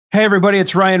Hey, everybody,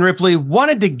 it's Ryan Ripley.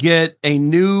 Wanted to get a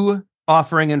new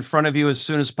offering in front of you as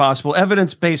soon as possible,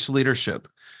 evidence-based leadership.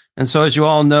 And so, as you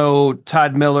all know,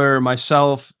 Todd Miller,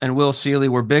 myself, and Will Seeley,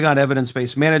 we're big on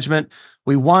evidence-based management.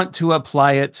 We want to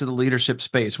apply it to the leadership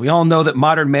space. We all know that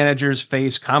modern managers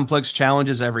face complex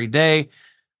challenges every day.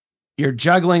 You're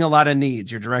juggling a lot of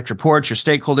needs, your direct reports, your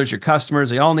stakeholders, your customers,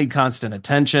 they all need constant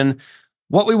attention.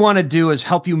 What we want to do is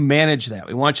help you manage that.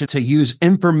 We want you to use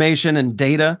information and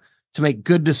data to make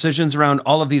good decisions around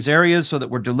all of these areas so that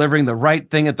we're delivering the right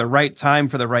thing at the right time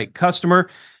for the right customer.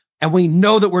 And we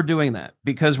know that we're doing that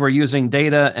because we're using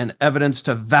data and evidence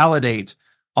to validate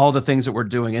all the things that we're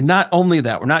doing. And not only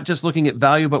that, we're not just looking at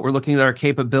value, but we're looking at our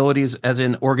capabilities as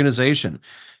an organization.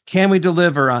 Can we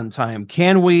deliver on time?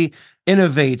 Can we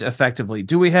innovate effectively?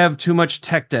 Do we have too much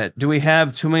tech debt? Do we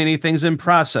have too many things in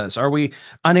process? Are we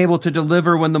unable to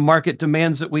deliver when the market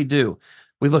demands that we do?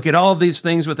 We look at all of these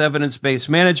things with evidence-based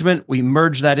management. We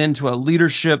merge that into a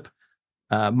leadership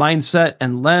mindset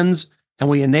and lens, and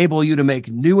we enable you to make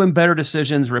new and better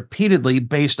decisions repeatedly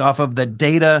based off of the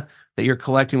data that you're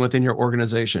collecting within your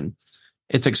organization.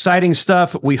 It's exciting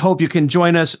stuff. We hope you can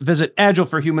join us. Visit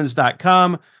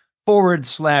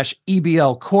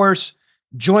agileforhumans.com/EBL course.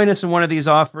 Join us in one of these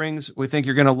offerings. We think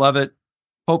you're going to love it.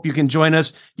 Hope you can join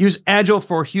us. Use Agile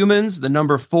for Humans, the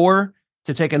number 4,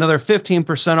 to take another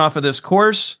 15% off of this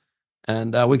course.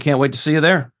 And we can't wait to see you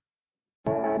there.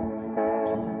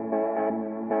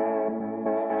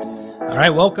 All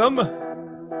right, welcome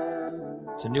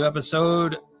to a new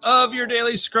episode of your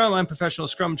Daily Scrum. I'm professional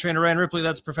Scrum trainer Ryan Ripley.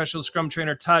 That's professional Scrum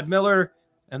trainer Todd Miller.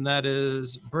 And that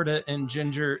is Britta and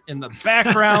Ginger in the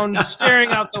background,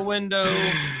 staring out the window.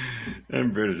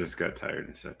 And Britta just got tired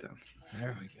and sat down.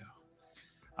 There we go.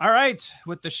 All right.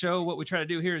 With the show, what we try to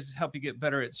do here is help you get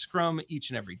better at Scrum each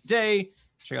and every day.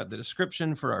 Check out the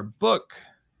description for our book.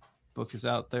 Book is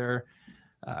out there.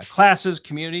 Classes,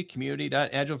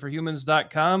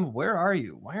 community.agileforhumans.com. Where are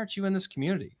you? Why aren't you in this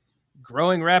community?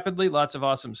 Growing rapidly, lots of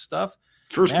awesome stuff.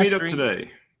 First meetup today.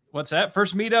 What's that?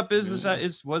 First meetup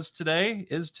was today.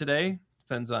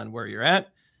 Depends on where you're at.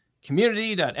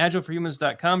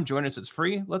 Community.agileforhumans.com. Join us. It's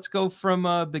free. Let's go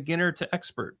from beginner to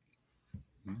expert.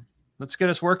 Let's get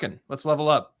us working. Let's level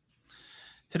up.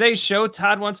 Today's show,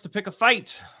 Todd wants to pick a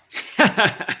fight.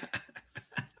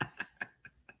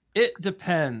 It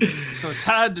depends. So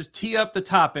Todd, just tee up the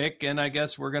topic, and I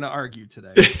guess we're going to argue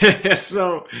today.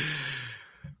 So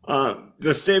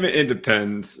the statement, it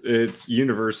depends. It's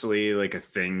universally like a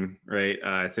thing, right?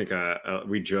 I think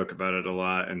we joke about it a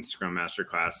lot in Scrum Master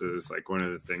classes. Like one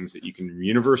of the things that you can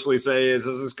universally say is,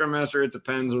 as a Scrum Master, it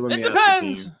depends. Or let me ask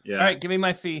the team. Yeah. All right, give me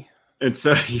my fee. And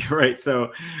so you're right.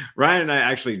 So Ryan and I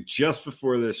actually, just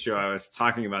before this show, I was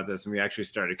talking about this, and we actually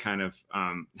started kind of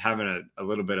having a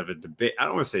little bit of a debate. I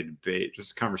don't want to say debate,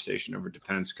 just a conversation over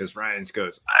depends, because Ryan's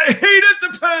goes, I hate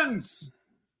it depends.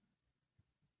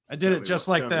 I did it just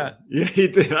like that. Yeah, he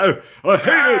did. I hate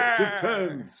it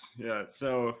depends. Yeah.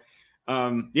 So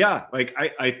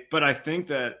but I think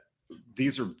that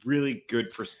these are really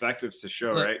good perspectives to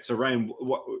show, right? So Ryan,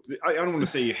 I don't want to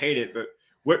say you hate it, but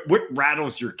what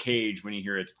rattles your cage when you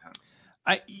hear it depends?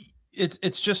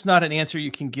 It's just not an answer you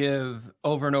can give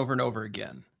over and over and over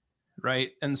again,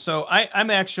 right? And so I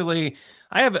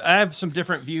have some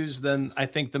different views than I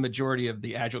think the majority of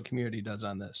the Agile community does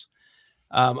on this.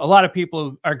 A lot of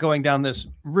people are going down this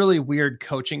really weird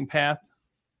coaching path,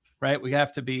 right? We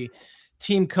have to be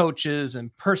team coaches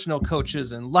and personal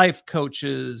coaches and life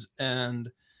coaches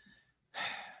and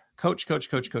coach.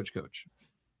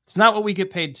 It's not what we get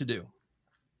paid to do.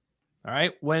 All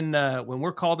right. When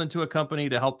we're called into a company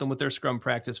to help them with their Scrum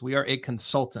practice, we are a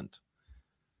consultant.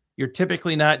 You're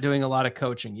typically not doing a lot of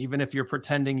coaching, even if you're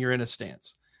pretending you're in a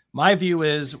stance. My view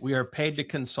is we are paid to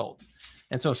consult.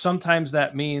 And so sometimes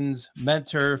that means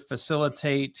mentor,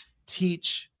 facilitate,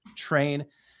 teach, train,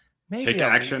 maybe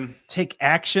take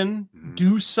action,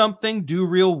 do something, do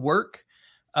real work.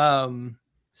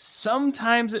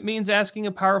 Sometimes it means asking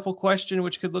a powerful question,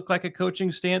 which could look like a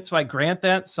coaching stance. So I grant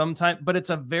that sometimes, but it's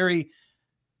a very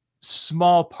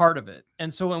small part of it.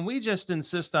 And so when we just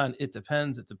insist on it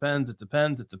depends,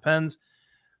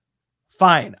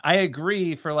 fine. I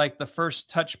agree for like the first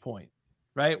touch point,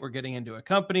 right? We're getting into a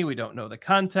company. We don't know the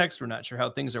context. We're not sure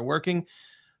how things are working.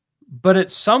 But at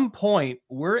some point,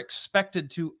 we're expected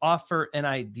to offer an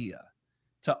idea,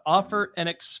 to offer an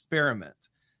experiment,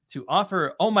 to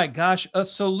offer, oh my gosh, a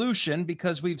solution,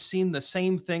 because we've seen the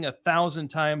same thing 1,000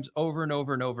 times over and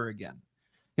over and over again.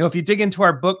 You know, if you dig into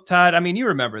our book, Todd, I mean, you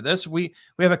remember this. We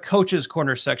have a coach's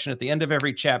corner section at the end of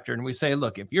every chapter, and we say,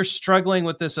 look, if you're struggling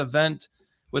with this event,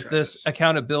 with this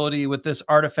accountability, with this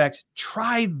artifact,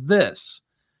 try this,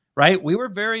 right? We were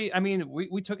very, I mean,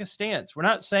 we took a stance. We're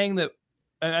not saying that,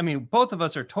 I mean, both of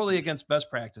us are totally against best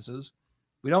practices.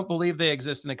 We don't believe they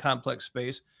exist in a complex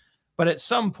space. But at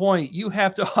some point, you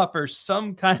have to offer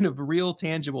some kind of real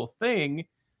tangible thing,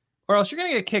 or else you're going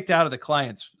to get kicked out of the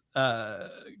client's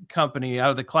company,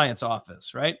 out of the client's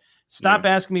office, right? Stop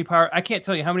asking me power. I can't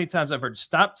tell you how many times I've heard,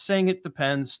 stop saying it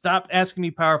depends. Stop asking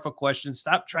me powerful questions.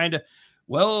 Stop trying to,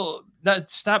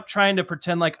 stop trying to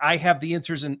pretend like I have the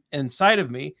answers inside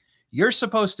of me. You're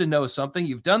supposed to know something.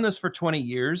 You've done this for 20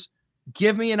 years.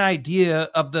 Give me an idea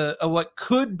of what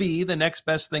could be the next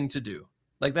best thing to do.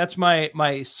 Like, that's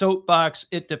my soapbox,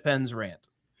 it depends rant.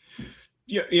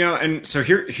 Yeah, and so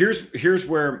here's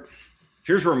where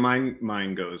my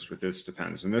mind goes with this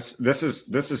depends. And this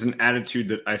is an attitude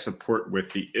that I support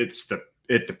with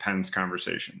it depends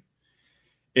conversation.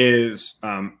 Is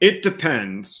it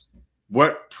depends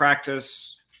what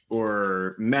practice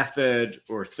or method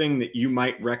or thing that you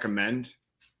might recommend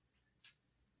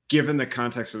given the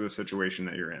context of the situation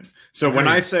that you're in. So when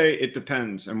I say it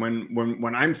depends, and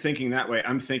when I'm thinking that way,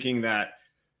 I'm thinking that,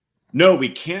 no, we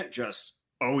can't just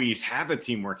always have a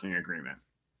team working agreement.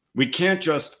 We can't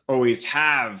just always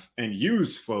have and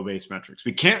use flow-based metrics.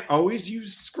 We can't always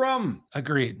use Scrum.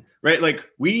 Agreed. Right? Like,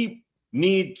 we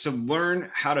need to learn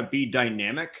how to be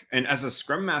dynamic. And as a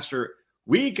Scrum Master,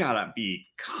 we gotta be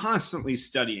constantly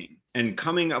studying and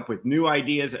coming up with new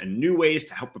ideas and new ways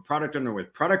to help the product owner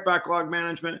with product backlog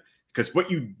management, because what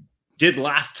you did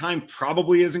last time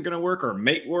probably isn't going to work, or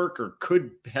may work, or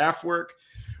could half work.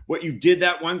 What you did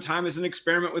that one time as an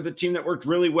experiment with a team that worked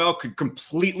really well could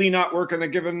completely not work in the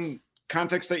given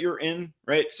context that you're in,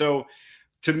 right? So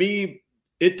to me,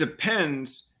 it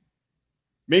depends.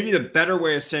 Maybe the better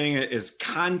way of saying it is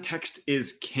context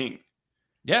is king.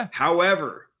 Yeah.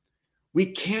 However, we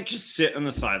can't just sit on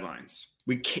the sidelines.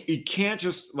 You can't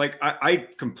just, like, I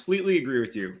completely agree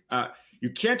with you. You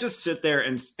can't just sit there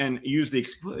and use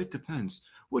well, it depends.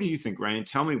 What do you think, Ryan?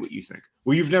 Tell me what you think.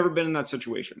 Well, you've never been in that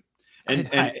situation. And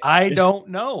I don't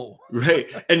know. Right.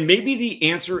 And maybe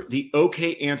the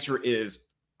okay answer is,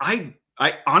 I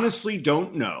honestly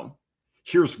don't know.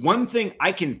 Here's one thing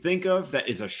I can think of that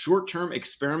is a short-term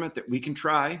experiment that we can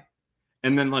try,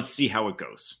 and then let's see how it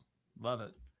goes. Love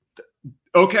it.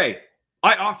 Okay.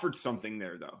 I offered something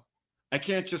there, though. I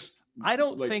can't just... I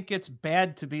don't think it's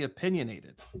bad to be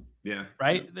opinionated. Yeah.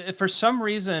 Right? Yeah. For some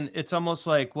reason, it's almost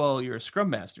like, well, you're a Scrum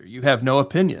Master. You have no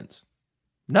opinions.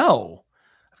 No.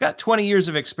 I've got 20 years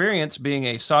of experience being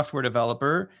a software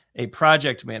developer, a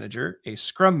project manager, a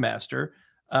Scrum Master,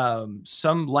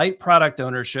 some light product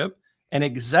ownership, an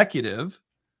executive.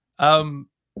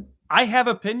 I have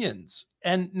opinions.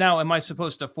 And now, am I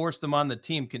supposed to force them on the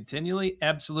team continually?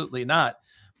 Absolutely not.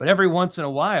 But every once in a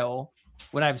while,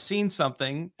 when I've seen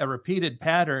something, a repeated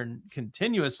pattern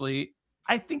continuously,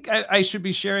 I think I should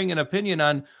be sharing an opinion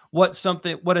on what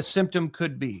a symptom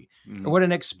could be, or what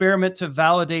an experiment to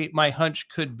validate my hunch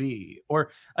could be. Or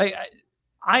I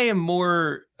am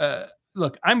more,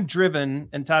 look, I'm driven,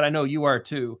 and Todd, I know you are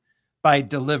too, by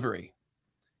delivery.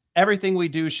 Everything we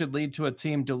do should lead to a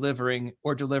team delivering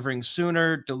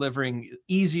sooner, delivering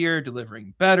easier,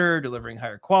 delivering better, delivering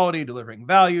higher quality, delivering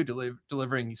value,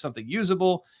 delivering something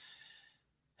usable.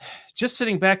 Just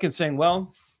sitting back and saying,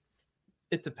 well,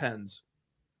 it depends.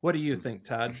 What do you think,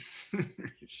 Todd?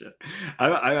 Shit.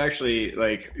 I actually,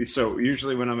 like, so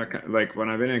usually when when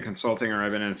I've been in consulting or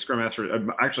I've been in Scrum Master,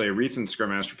 actually a recent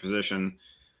Scrum Master position,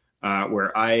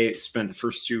 where I spent the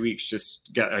first 2 weeks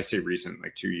I say recent,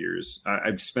 like 2 years.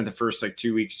 I've spent the first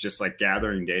 2 weeks just like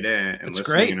gathering data and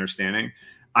listening and understanding.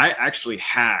 I actually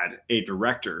had a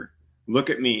director look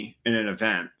at me in an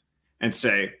event and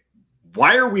say,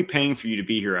 why are we paying for you to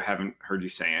be here? I haven't heard you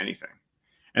say anything.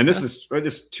 And this is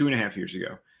 2.5 years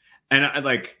ago. And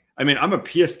I'm a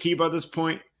PST by this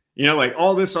point, like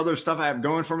all this other stuff I have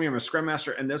going for me. I'm a Scrum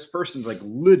Master, and this person's like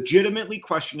legitimately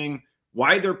questioning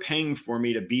why they're paying for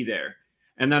me to be there.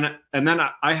 And then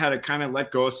I had to kind of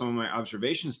let go of some of my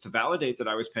observations to validate that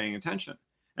I was paying attention.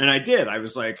 And I did. I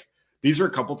was like, these are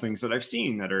a couple things that I've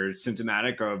seen that are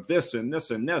symptomatic of this and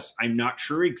this and this. I'm not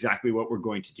sure exactly what we're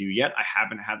going to do yet. I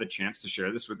haven't had the chance to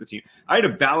share this with the team. I had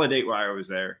to validate why I was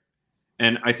there.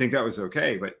 And I think that was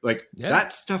okay. But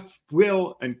that stuff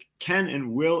will and can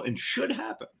and will and should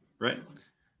happen, right?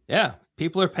 Yeah.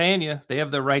 People are paying you. They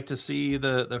have the right to see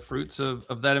the fruits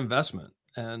of that investment.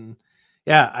 And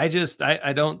yeah,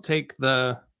 I don't take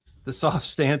the soft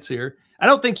stance here. I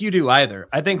don't think you do either.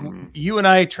 I think you and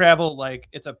I travel like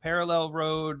it's a parallel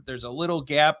road. There's a little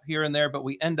gap here and there, but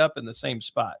we end up in the same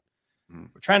spot.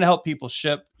 We're trying to help people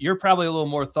ship. You're probably a little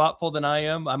more thoughtful than I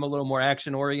am. I'm a little more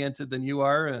action oriented than you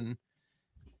are. And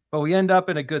but we end up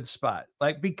in a good spot,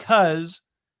 like, because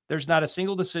there's not a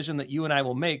single decision that you and I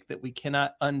will make that we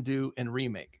cannot undo and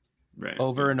remake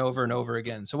over and over and over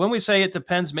again. So when we say it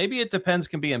depends, maybe it depends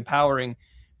can be empowering,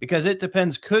 because it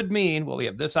depends could mean, well, we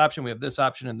have this option, we have this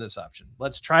option, and this option.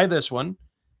 Let's try this one.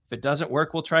 If it doesn't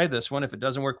work, we'll try this one. If it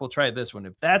doesn't work, we'll try this one.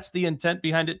 If that's the intent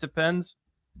behind it depends,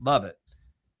 love it.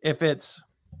 If it's,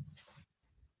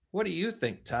 what do you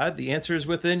think, Todd? The answer is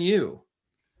within you.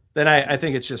 Then I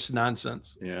think it's just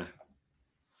nonsense. Yeah.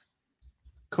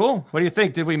 Cool. What do you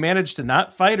think? Did we manage to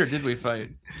not fight, or did we fight?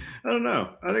 I don't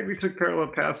know. I think we took parallel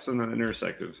paths and then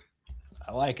intersected.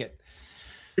 I like it.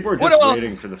 People are just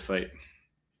waiting for the fight.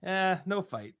 No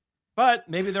fight. But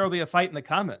maybe there will be a fight in the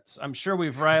comments. I'm sure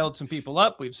we've riled some people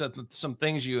up. We've said some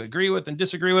things you agree with and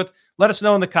disagree with. Let us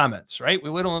know in the comments, right? We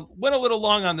went a little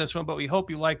long on this one, but we hope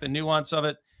you like the nuance of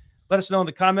it. Let us know in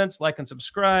the comments. Like and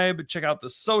subscribe. Check out the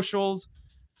socials.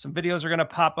 Some videos are going to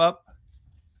pop up.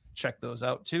 Check those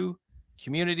out too.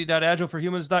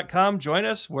 Community.agileforhumans.com. Join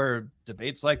us where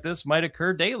debates like this might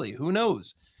occur daily. Who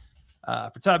knows?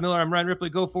 For Todd Miller, I'm Ryan Ripley.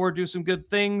 Go forward, do some good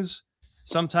things.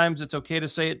 Sometimes it's okay to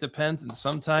say it depends, and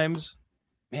sometimes,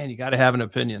 man, you got to have an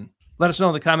opinion. Let us know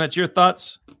in the comments your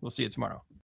thoughts. We'll see you tomorrow.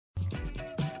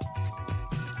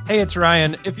 Hey, it's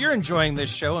Ryan. If you're enjoying this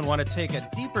show and want to take a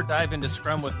deeper dive into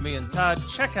Scrum with me and Todd,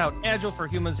 check out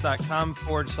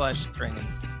agileforhumans.com/training.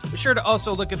 Be sure to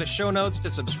also look at the show notes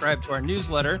to subscribe to our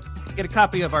newsletter, get a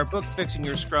copy of our book, Fixing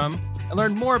Your Scrum, and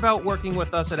learn more about working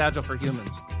with us at Agile for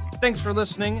Humans. Thanks for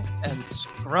listening, and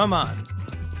Scrum on.